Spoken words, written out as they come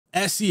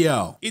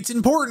SEO. It's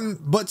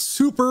important, but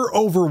super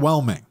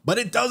overwhelming. But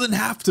it doesn't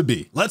have to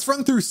be. Let's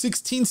run through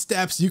 16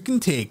 steps you can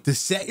take to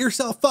set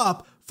yourself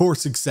up for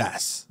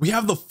success. We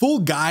have the full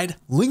guide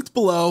linked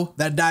below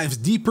that dives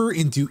deeper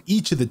into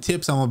each of the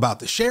tips I'm about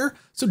to share,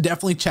 so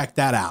definitely check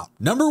that out.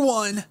 Number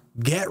 1,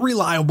 get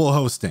reliable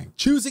hosting.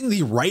 Choosing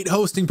the right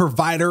hosting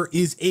provider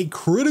is a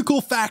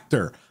critical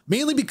factor,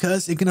 mainly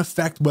because it can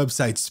affect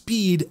website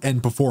speed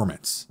and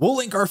performance. We'll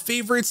link our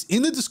favorites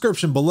in the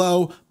description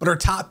below, but our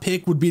top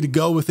pick would be to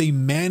go with a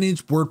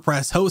managed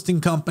WordPress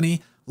hosting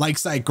company like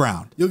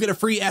SiteGround. You'll get a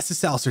free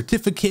SSL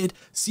certificate,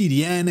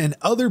 CDN, and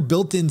other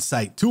built-in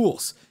site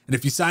tools. And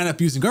if you sign up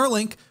using our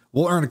link,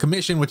 we'll earn a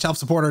commission which helps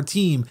support our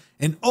team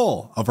and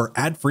all of our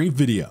ad-free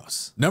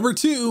videos. Number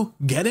 2,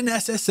 get an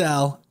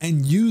SSL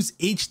and use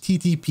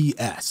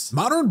HTTPS.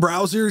 Modern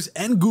browsers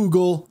and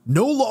Google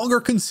no longer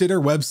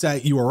consider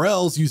website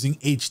URLs using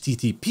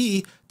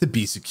HTTP to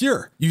be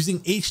secure. Using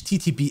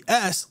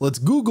HTTPS lets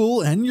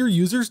Google and your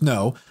users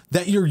know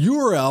that your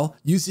URL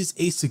uses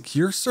a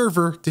secure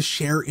server to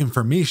share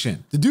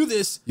information. To do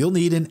this, you'll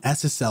need an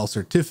SSL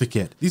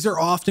certificate. These are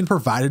often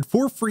provided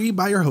for free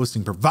by your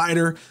hosting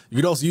provider. You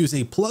could also use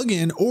a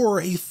plugin or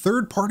a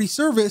third-party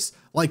service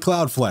like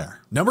Cloudflare.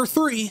 Number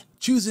 3,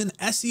 choose an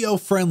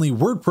SEO-friendly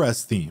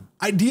WordPress theme.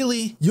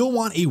 Ideally, you'll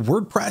want a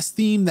WordPress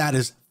theme that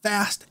is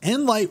fast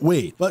and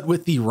lightweight, but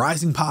with the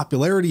rising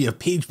popularity of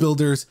page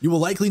builders, you will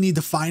likely need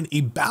to find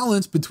a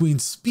balance between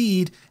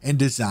speed and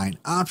design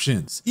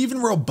options.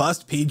 Even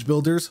robust page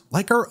builders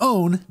like our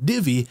own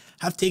Divi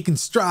have taken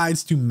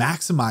strides to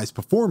maximize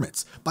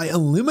performance by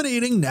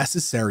eliminating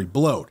necessary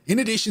bloat. In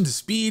addition to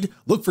speed,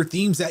 look for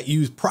themes that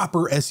use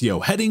proper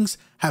SEO headings,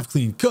 have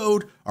clean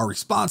code, are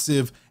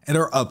responsive, and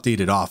are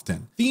updated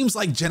often. Themes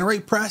like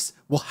GeneratePress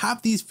will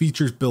have these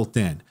features built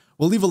in.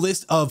 We'll leave a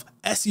list of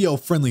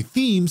SEO-friendly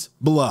themes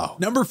below.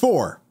 Number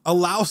 4,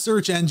 allow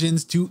search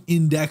engines to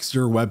index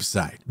your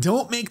website.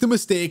 Don't make the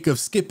mistake of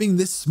skipping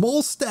this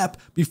small step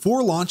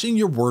before launching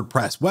your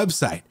WordPress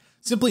website.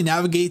 Simply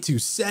navigate to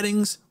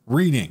Settings,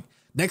 Reading.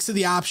 Next to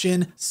the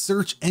option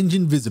Search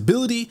Engine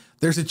Visibility,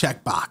 there's a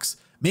checkbox.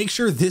 Make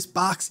sure this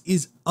box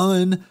is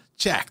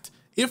unchecked.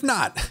 If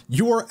not,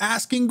 you are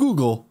asking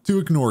Google to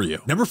ignore you.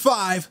 Number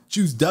 5,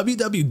 choose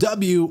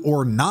www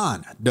or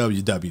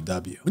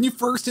non-www. When you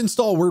first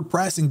install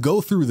WordPress and go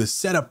through the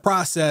setup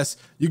process,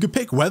 you can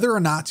pick whether or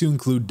not to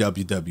include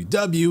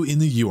www in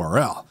the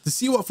URL. To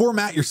see what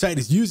format your site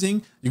is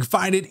using, you can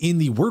find it in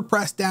the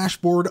WordPress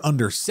dashboard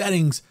under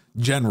Settings,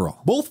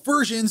 General. Both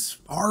versions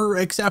are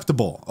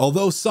acceptable,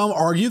 although some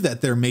argue that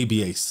there may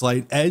be a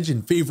slight edge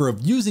in favor of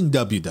using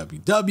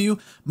www.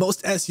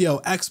 Most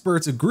SEO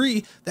experts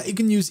agree that you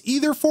can use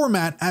either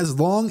format as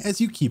long as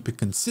you keep it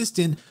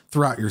consistent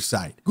throughout your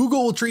site.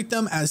 Google will treat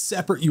them as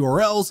separate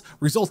URLs,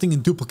 resulting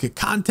in duplicate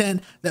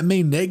content that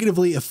may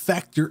negatively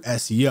affect your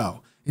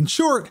SEO. In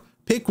short,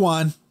 pick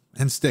one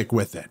and stick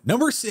with it.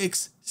 Number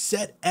 6,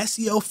 set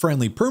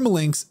SEO-friendly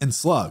permalinks and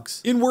slugs.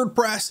 In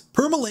WordPress,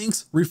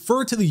 permalinks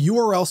refer to the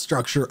URL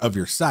structure of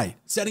your site.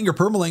 Setting your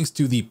permalinks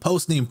to the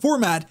post name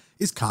format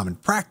is common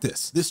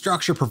practice. This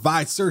structure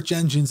provides search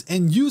engines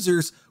and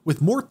users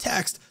with more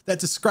text that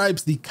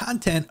describes the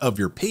content of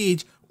your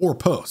page or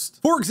post.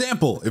 For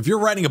example, if you're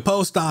writing a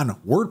post on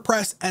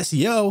WordPress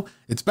SEO,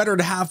 it's better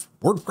to have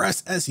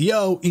WordPress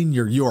SEO in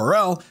your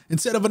URL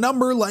instead of a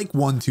number like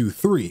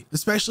 123,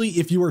 especially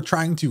if you are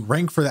trying to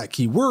rank for that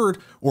keyword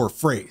or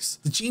phrase.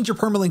 To change your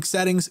permalink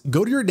settings,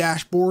 go to your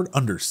dashboard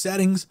under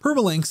Settings,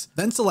 Permalinks,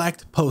 then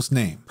select Post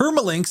Name.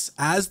 Permalinks,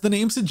 as the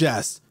name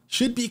suggests,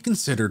 should be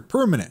considered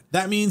permanent.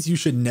 That means you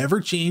should never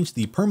change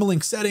the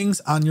permalink settings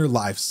on your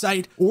live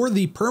site or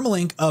the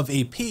permalink of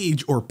a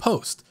page or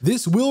post.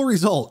 This will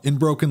result in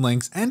broken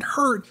links and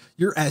hurt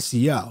your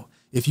SEO.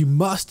 If you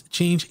must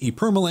change a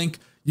permalink,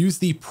 use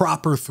the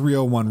proper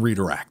 301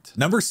 redirect.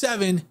 Number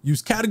 7,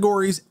 use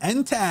categories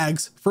and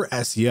tags for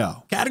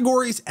SEO.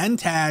 Categories and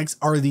tags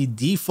are the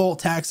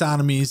default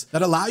taxonomies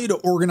that allow you to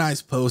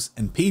organize posts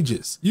and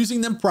pages.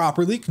 Using them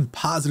properly can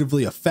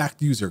positively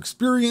affect user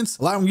experience,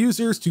 allowing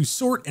users to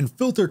sort and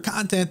filter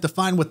content to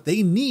find what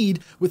they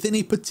need within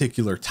a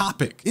particular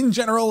topic. In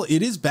general,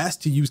 it is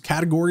best to use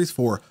categories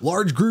for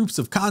large groups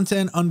of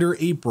content under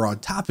a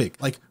broad topic,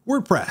 like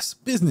WordPress,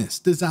 business,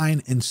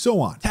 design, and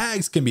so on.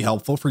 Tags can be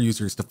helpful for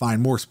users to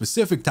find more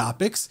specific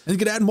topics, and you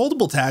can add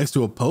multiple tags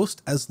to a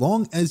post as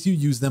long as you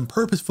use them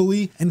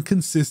purposefully and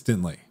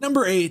consistently.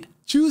 Number 8,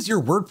 choose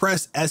your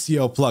WordPress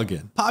SEO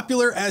plugin.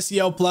 Popular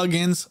SEO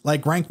plugins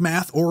like Rank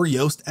Math or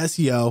Yoast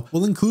SEO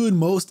will include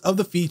most of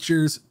the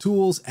features,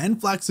 tools, and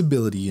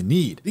flexibility you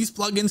need. These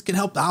plugins can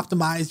help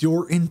optimize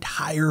your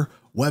entire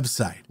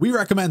website. We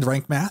recommend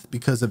Rank Math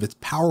because of its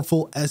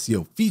powerful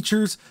SEO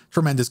features,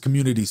 tremendous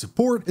community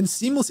support, and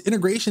seamless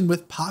integration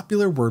with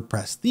popular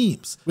WordPress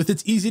themes. With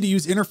its easy to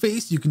use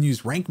interface, you can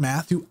use Rank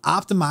Math to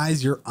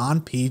optimize your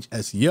on-page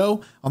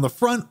SEO on the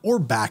front or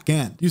back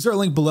end. Use our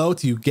link below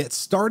to get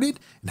started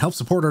and help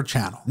support our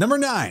channel. Number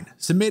 9,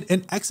 submit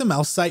an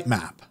XML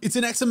sitemap. It's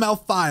an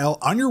XML file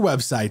on your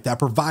website that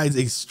provides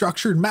a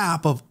structured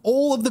map of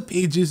all of the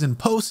pages and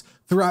posts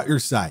throughout your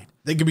site.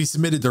 They can be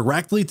submitted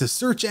directly to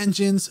search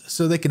engines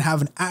so they can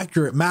have an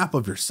accurate map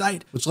of your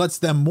site, which lets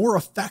them more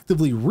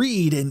effectively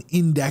read and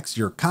index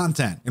your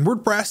content. In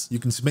WordPress, you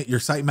can submit your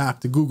sitemap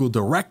to Google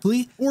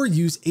directly or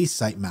use a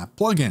sitemap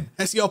plugin.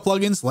 SEO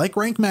plugins like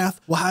Rank Math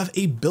will have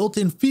a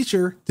built-in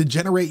feature to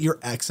generate your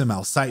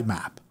XML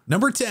sitemap.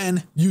 Number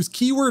 10, use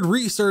keyword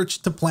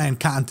research to plan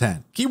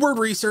content. Keyword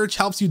research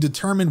helps you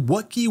determine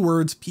what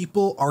keywords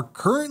people are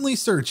currently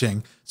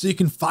searching so you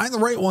can find the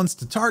right ones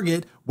to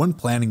target when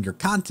planning your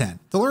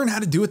content. To learn how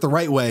to do it the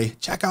right way,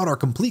 check out our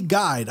complete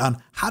guide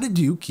on how to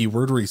do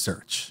keyword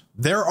research.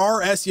 There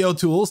are SEO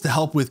tools to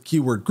help with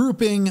keyword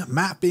grouping,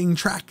 mapping,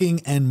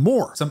 tracking, and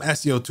more. Some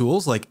SEO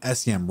tools like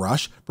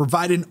SEMrush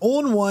provide an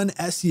all-in-one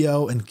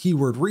SEO and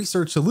keyword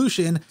research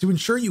solution to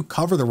ensure you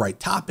cover the right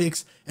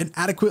topics and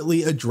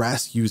adequately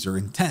address user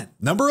intent.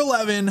 Number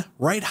 11,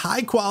 write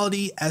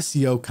high-quality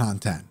SEO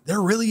content.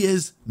 There really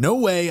is no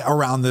way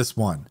around this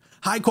one.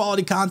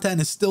 High-quality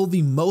content is still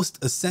the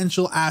most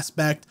essential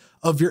aspect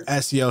of your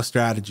SEO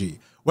strategy.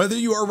 Whether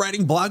you are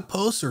writing blog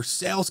posts or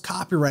sales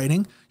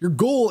copywriting, your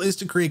goal is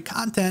to create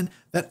content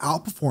that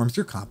outperforms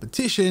your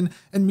competition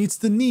and meets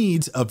the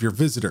needs of your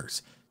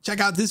visitors. Check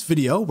out this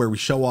video where we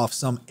show off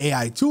some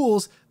AI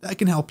tools that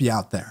can help you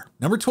out there.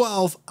 Number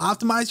 12,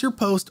 optimize your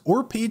post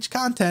or page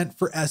content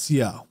for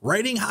SEO.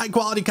 Writing high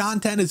quality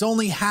content is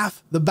only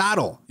half the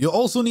battle. You'll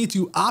also need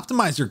to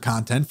optimize your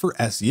content for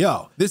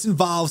SEO. This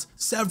involves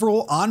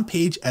several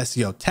on-page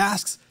SEO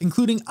tasks,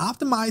 including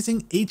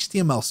optimizing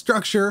HTML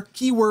structure,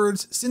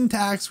 keywords,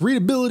 syntax,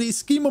 readability,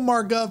 schema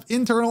markup,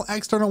 internal,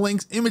 external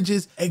links,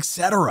 images,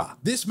 etc.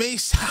 This may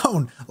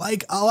sound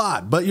like a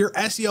lot, but your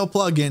SEO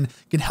plugin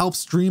can help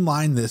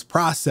streamline this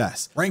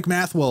process. Rank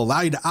Math will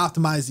allow you to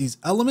optimize these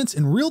elements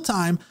in real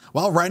time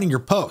while writing your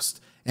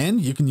post.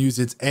 And you can use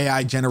its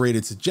AI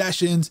generated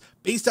suggestions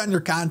based on your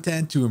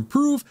content to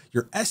improve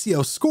your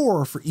SEO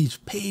score for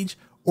each page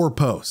or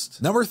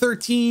post. Number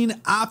 13,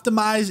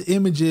 optimize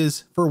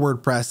images for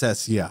WordPress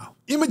SEO.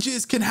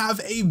 Images can have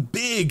a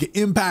big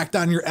impact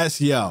on your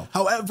SEO.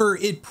 However,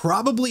 it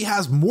probably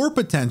has more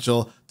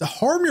potential to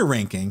harm your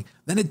ranking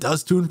than it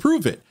does to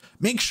improve it.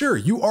 Make sure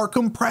you are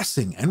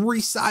compressing and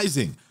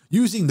resizing,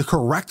 using the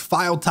correct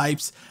file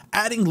types,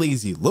 adding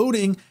lazy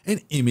loading,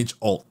 and image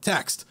alt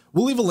text.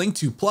 We'll leave a link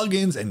to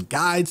plugins and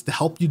guides to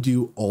help you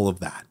do all of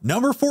that.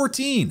 Number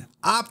 14,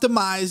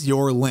 optimize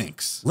your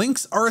links.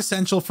 Links are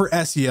essential for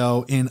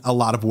SEO in a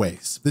lot of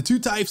ways. The two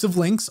types of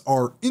links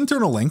are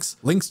internal links,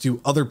 links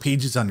to other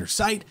pages on your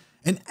site,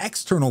 and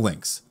external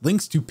links,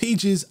 links to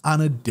pages on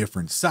a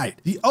different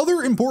site. The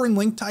other important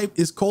link type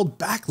is called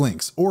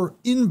backlinks or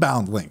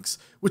inbound links,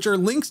 which are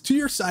links to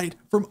your site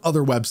from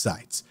other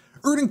websites.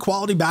 Earning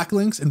quality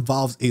backlinks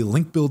involves a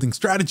link building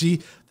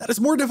strategy that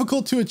is more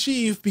difficult to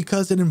achieve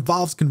because it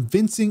involves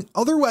convincing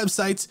other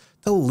websites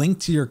to link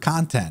to your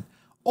content.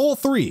 All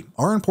three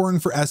are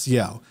important for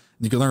SEO.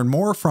 You can learn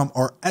more from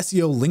our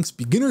SEO Links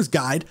Beginner's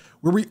Guide,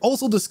 where we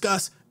also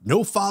discuss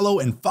no-follow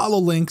and follow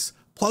links,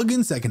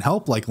 plugins that can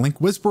help like Link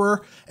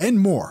Whisperer, and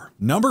more.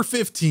 Number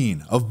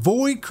 15,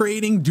 avoid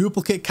creating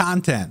duplicate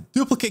content.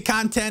 Duplicate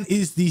content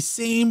is the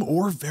same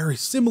or very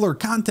similar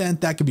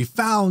content that can be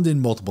found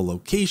in multiple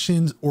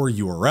locations or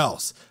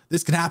URLs.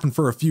 This can happen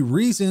for a few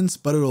reasons,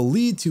 but it will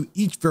lead to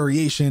each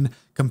variation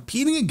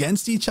competing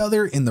against each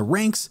other in the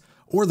ranks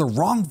or the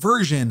wrong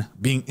version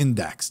being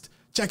indexed.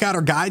 Check out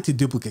our guide to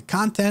duplicate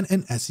content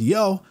and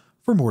SEO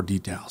for more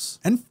details.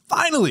 And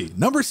finally,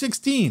 number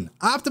 16,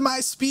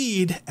 optimize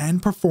speed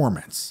and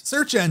performance.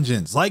 Search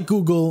engines like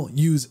Google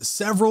use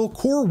several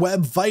core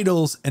web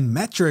vitals and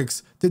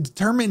metrics to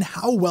determine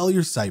how well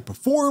your site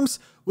performs,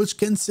 which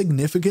can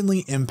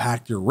significantly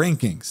impact your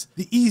rankings.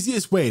 The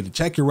easiest way to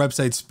check your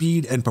website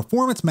speed and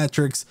performance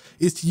metrics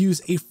is to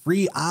use a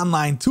free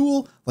online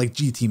tool like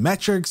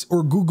GTmetrix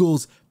or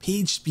Google's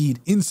Page Speed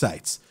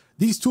Insights.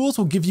 These tools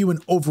will give you an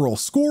overall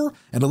score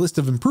and a list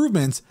of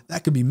improvements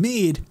that can be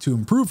made to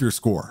improve your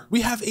score.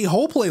 We have a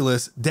whole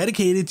playlist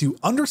dedicated to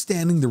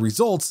understanding the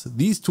results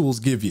these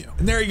tools give you.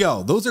 And there you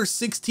go. Those are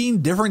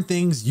 16 different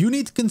things you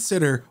need to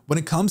consider when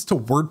it comes to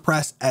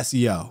WordPress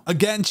SEO.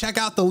 Again, check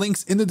out the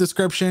links in the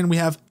description. We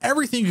have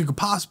everything you could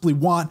possibly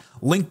want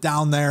linked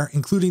down there,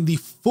 including the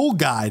full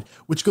guide,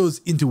 which goes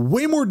into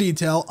way more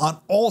detail on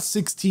all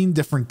 16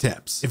 different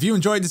tips. If you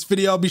enjoyed this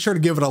video, be sure to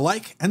give it a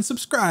like and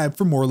subscribe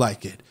for more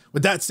like it.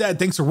 With that said,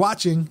 thanks for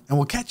watching, and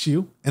we'll catch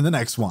you in the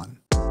next one.